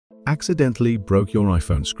accidentally broke your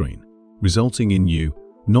iPhone screen, resulting in you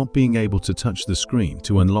not being able to touch the screen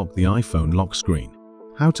to unlock the iPhone lock screen.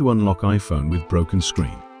 How to unlock iPhone with broken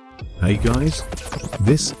screen. Hey guys,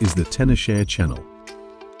 this is the Tenorshare channel.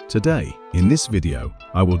 Today, in this video,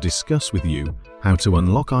 I will discuss with you how to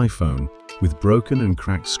unlock iPhone with broken and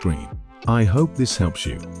cracked screen. I hope this helps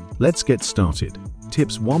you. Let's get started.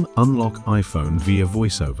 Tips 1. Unlock iPhone via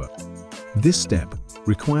VoiceOver. This step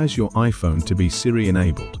requires your iPhone to be Siri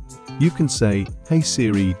enabled. You can say, "Hey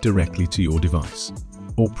Siri," directly to your device,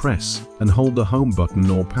 or press and hold the home button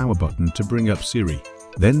or power button to bring up Siri.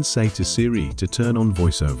 Then say to Siri to turn on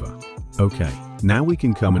VoiceOver. Okay, now we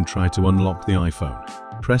can come and try to unlock the iPhone.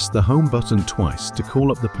 Press the home button twice to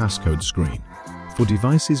call up the passcode screen. For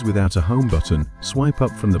devices without a home button, swipe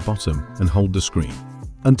up from the bottom and hold the screen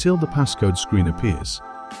until the passcode screen appears.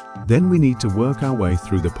 Then we need to work our way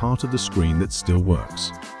through the part of the screen that still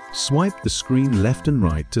works. Swipe the screen left and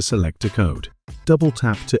right to select a code. Double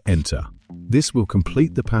tap to enter. This will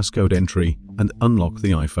complete the passcode entry and unlock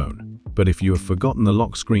the iPhone. But if you have forgotten the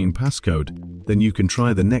lock screen passcode, then you can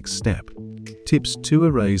try the next step. Tips 2.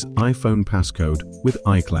 Erase iPhone passcode with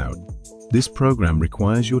iCloud. This program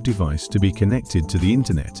requires your device to be connected to the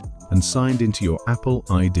internet and signed into your Apple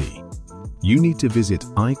ID. You need to visit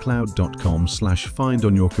iCloud.com/find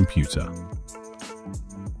on your computer.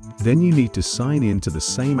 Then you need to sign in to the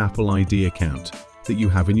same Apple ID account that you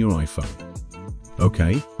have in your iPhone.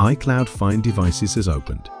 Okay, iCloud Find Devices has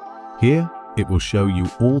opened. Here, it will show you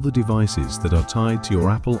all the devices that are tied to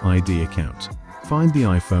your Apple ID account. Find the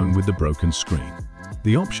iPhone with the broken screen.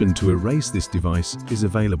 The option to erase this device is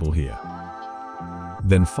available here.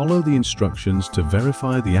 Then follow the instructions to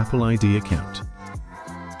verify the Apple ID account.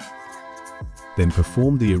 Then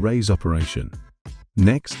perform the erase operation.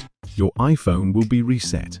 Next, your iPhone will be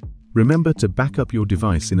reset. Remember to back up your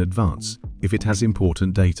device in advance if it has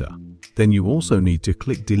important data. Then you also need to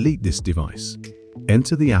click delete this device.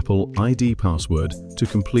 Enter the Apple ID password to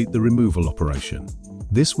complete the removal operation.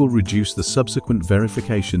 This will reduce the subsequent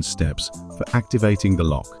verification steps for activating the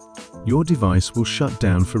lock. Your device will shut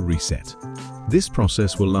down for reset. This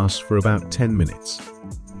process will last for about 10 minutes.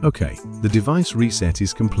 Okay, the device reset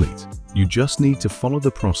is complete. You just need to follow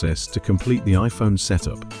the process to complete the iPhone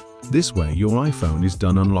setup. This way your iPhone is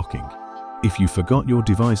done unlocking. If you forgot your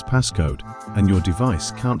device passcode and your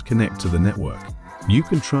device can't connect to the network, you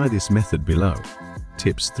can try this method below.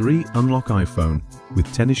 Tips 3. Unlock iPhone with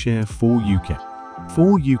Tenorshare for UK.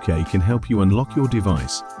 For UK can help you unlock your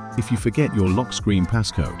device if you forget your lock screen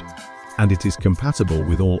passcode, and it is compatible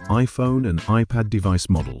with all iPhone and iPad device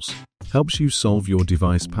models. Helps you solve your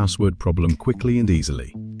device password problem quickly and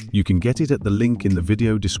easily. You can get it at the link in the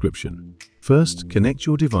video description. First, connect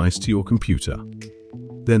your device to your computer.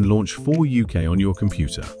 Then launch For UK on your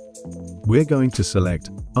computer. We're going to select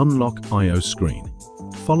Unlock iOS screen.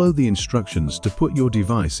 Follow the instructions to put your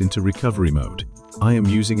device into recovery mode. I am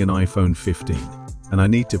using an iPhone 15, and I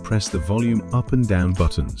need to press the volume up and down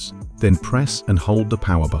buttons. Then press and hold the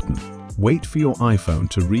power button. Wait for your iPhone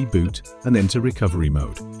to reboot and enter recovery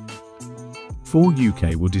mode. For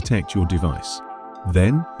UK will detect your device.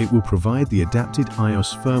 Then, it will provide the adapted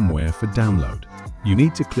iOS firmware for download. You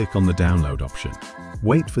need to click on the download option.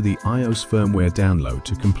 Wait for the iOS firmware download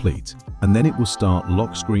to complete, and then it will start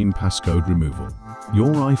lock screen passcode removal.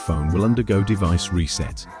 Your iPhone will undergo device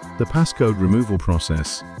reset. The passcode removal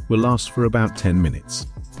process will last for about 10 minutes.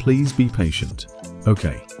 Please be patient.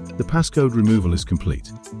 Okay, the passcode removal is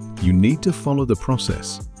complete. You need to follow the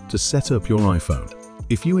process to set up your iPhone.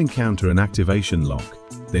 If you encounter an activation lock,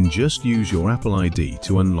 then just use your Apple ID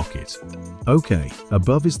to unlock it. Okay,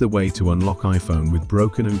 above is the way to unlock iPhone with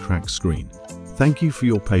broken and cracked screen. Thank you for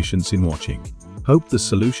your patience in watching. Hope the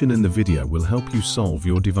solution in the video will help you solve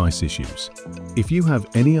your device issues. If you have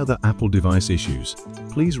any other Apple device issues,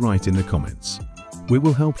 please write in the comments. We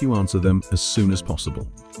will help you answer them as soon as possible.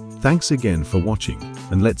 Thanks again for watching,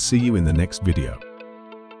 and let's see you in the next video.